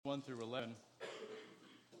1 through 11.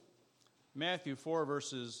 Matthew 4,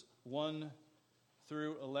 verses 1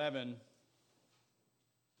 through 11.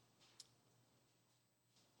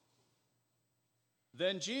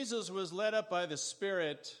 Then Jesus was led up by the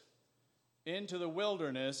Spirit into the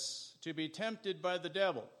wilderness to be tempted by the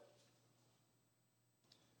devil.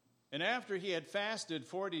 And after he had fasted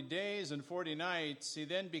 40 days and 40 nights, he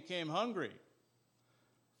then became hungry.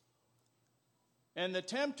 And the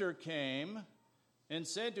tempter came and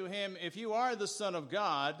said to him, "If you are the Son of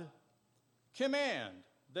God, command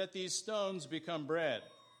that these stones become bread."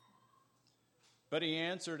 But he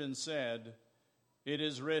answered and said, "It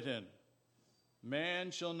is written, man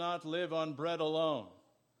shall not live on bread alone,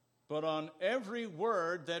 but on every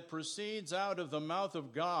word that proceeds out of the mouth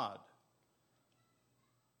of God."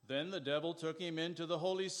 Then the devil took him into the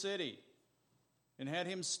holy city and had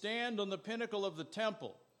him stand on the pinnacle of the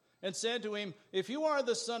temple and said to him, "If you are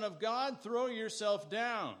the Son of God, throw yourself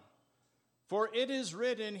down. For it is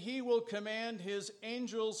written, he will command his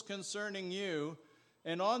angels concerning you,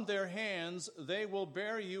 and on their hands they will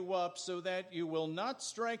bear you up so that you will not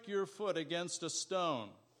strike your foot against a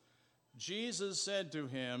stone." Jesus said to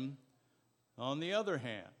him, "On the other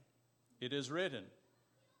hand, it is written,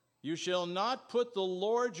 you shall not put the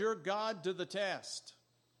Lord your God to the test."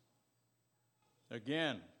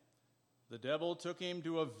 Again, the devil took him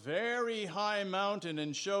to a very high mountain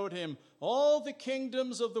and showed him all the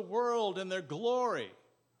kingdoms of the world and their glory.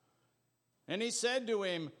 And he said to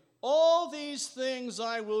him, "All these things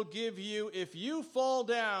I will give you if you fall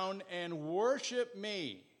down and worship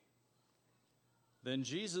me." Then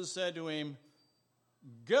Jesus said to him,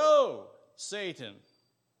 "Go, Satan,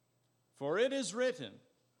 for it is written,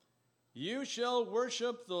 you shall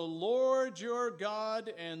worship the Lord your God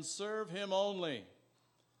and serve him only."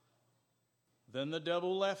 Then the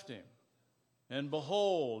devil left him, and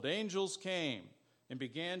behold, angels came and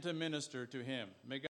began to minister to him. May God